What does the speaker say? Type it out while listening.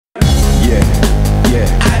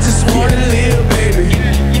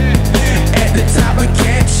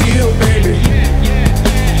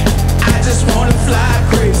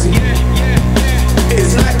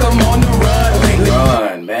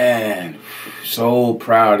So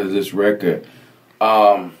proud of this record.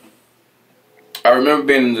 I remember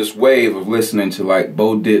being in this wave of listening to like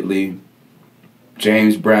Bo Diddley,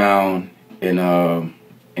 James Brown,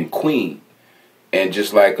 and Queen, and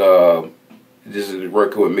just like this is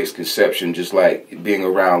working with Mixed Conception, just like being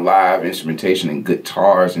around live instrumentation and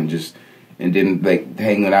guitars, and then like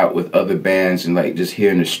hanging out with other bands and like just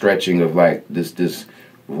hearing the stretching of like this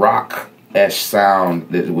rock-esque sound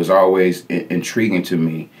that was always intriguing to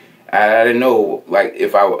me. I didn't know like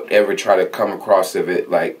if I would ever try to come across of it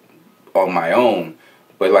like on my own,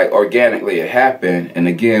 but like organically it happened. And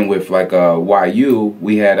again with like YU,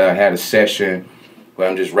 we had a session where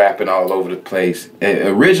I'm just rapping all over the place. And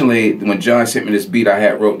originally, when John sent me this beat, I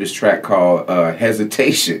had wrote this track called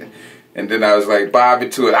Hesitation. And then I was like bobbing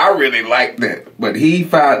to it. I really liked it. But he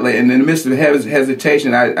found, like, in the midst of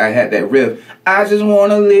hesitation, I had that riff. I just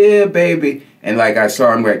want to live, baby. And like I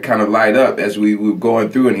saw him like kind of light up as we were going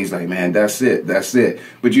through, and he's like, man, that's it.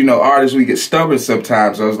 But you know, artists, we get stubborn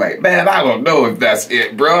sometimes. I was like, man, I don't know if that's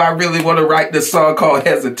it, bro. I really want to write this song called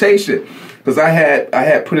Hesitation. Because I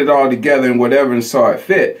had put it all together and whatever and saw it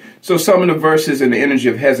fit. So some of the verses and the energy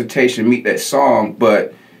of Hesitation meet that song,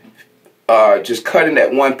 but just cutting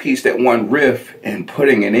that one piece, that one riff, and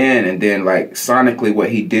putting it in, and then like sonically what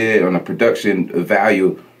he did on the production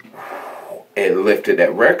value, it lifted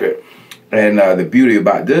that record. And the beauty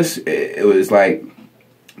about this, it was like,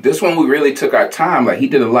 this one we really took our time. Like he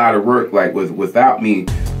did a lot of work like without me,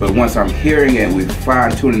 but once I'm hearing it, we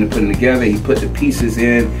fine-tuning and putting it together. He put the pieces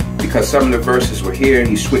in because some of the verses were here and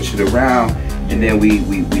he switched it around, and then we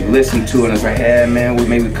listened to it and it's like, hey man, we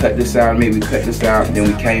maybe cut this out, maybe cut this out, and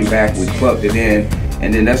then we came back, we plugged it in.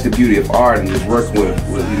 And then that's the beauty of art and just working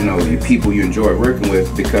with you know, your people you enjoy working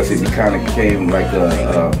with, because it kind of became like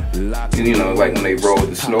you know, like when they roll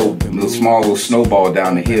the small little snowball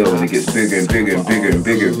down the hill and it gets bigger and bigger and bigger and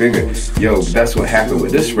bigger and bigger. Yo, that's what happened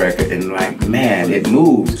with this record, and like, man, it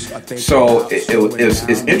moves. So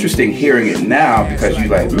it's interesting hearing it now, because you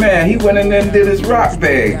like, man, he went in there and did his rock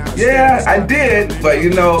thing. Yeah, I did, but you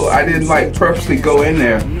know, I didn't like purposely go in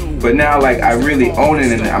there. But now, like, I really own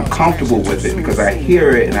it and I'm comfortable with it because I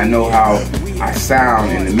hear it and I know how I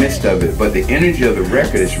sound in the midst of it. But the energy of the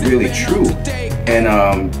record is really true.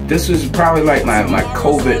 And this is probably like my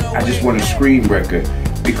COVID, I just want to scream record,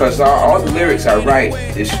 because all the lyrics I write,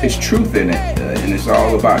 it's truth in it. And it's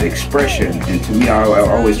all about expression. And to me, I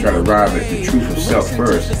always try to arrive at the truth of self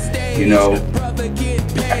first. You know,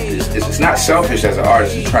 it's not selfish as an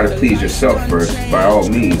artist to try to please yourself first, by all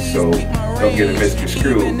means. So don't get it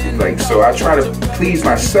misconstrued. Like, so I try to please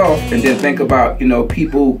myself and then think about, you know,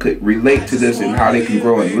 people could relate to this and how they can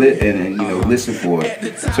grow and you know, listen for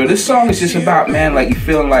it. So this song is just about, man, like you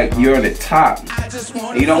feeling like you're at the top.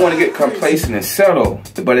 You don't want to get complacent and settle,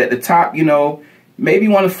 but at the top, you know, maybe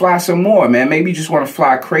you want to fly some more, man. Maybe you just want to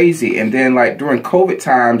fly crazy. And then like during COVID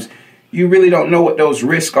times, you really don't know what those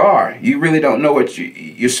risks are. You really don't know what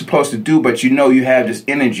you're supposed to do, but you know you have this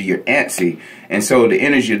energy, you're antsy. And so the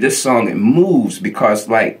energy of this song, it moves, because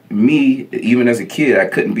like me, even as a kid, I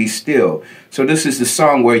couldn't be still. So this is the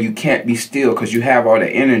song where you can't be still because you have all the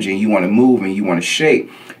energy and you want to move and you want to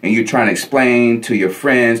shake. And you're trying to explain to your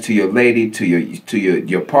friends, to your lady, to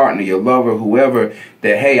your partner, your lover, whoever,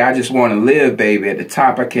 that, hey, I just want to live, baby. At the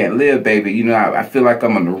top, I can't live, baby. You know, I feel like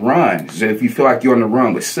I'm on the run. So if you feel like you're on the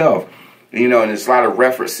run with self, you know, and there's a lot of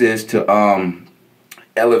references to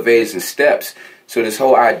elevators and steps. So this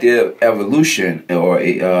whole idea of evolution or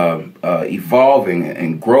evolving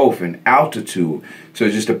and growth and altitude. So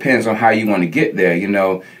it just depends on how you want to get there. You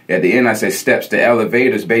know, at the end I say steps to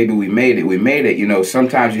elevators, baby, we made it. We made it. You know,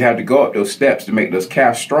 sometimes you have to go up those steps to make those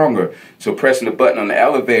calves stronger. So pressing the button on the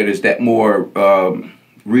elevator is that more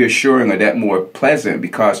reassuring or that more pleasant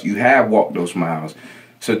because you have walked those miles.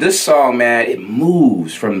 So this song, man, it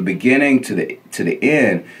moves from the beginning to the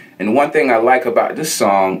end. And one thing I like about this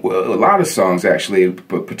song, well, a lot of songs actually,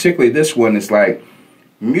 but particularly this one, is like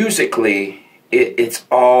musically, it's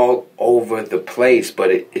all over the place,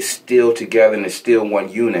 but it's still together and it's still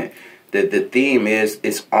one unit. The theme is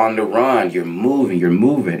it's on the run. You're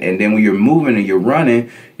moving. And then when you're moving and you're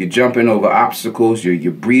running, you're jumping over obstacles.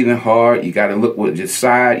 You're breathing hard. You got to look with your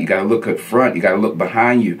side. You got to look up front. You got to look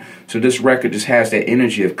behind you. So this record just has that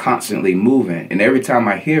energy of constantly moving. And every time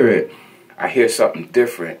I hear it, I hear something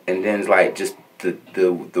different. And then like just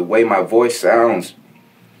the way my voice sounds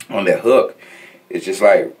on that hook is just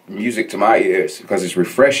like music to my ears because it's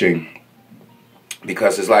refreshing.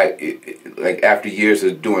 Because it's like after years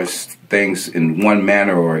of doing things in one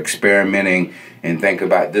manner or experimenting and think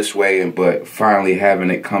about this way, but finally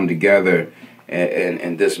having it come together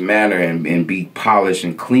in this manner and be polished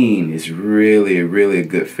and clean is really, really a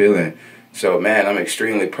good feeling. So, man, I'm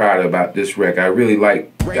extremely proud about this record.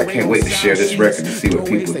 I can't wait to share this record to see what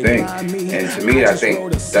people think. And to me, I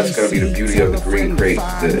think that's going to be the beauty of the Greene Crate,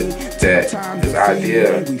 that this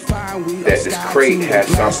idea that this crate has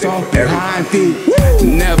something for everybody.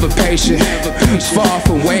 Never patient, far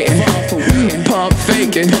from waiting, pump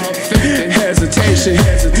faking, hesitation,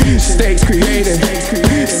 stakes created,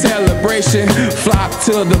 celebration, flock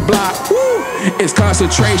to the block, it's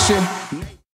concentration.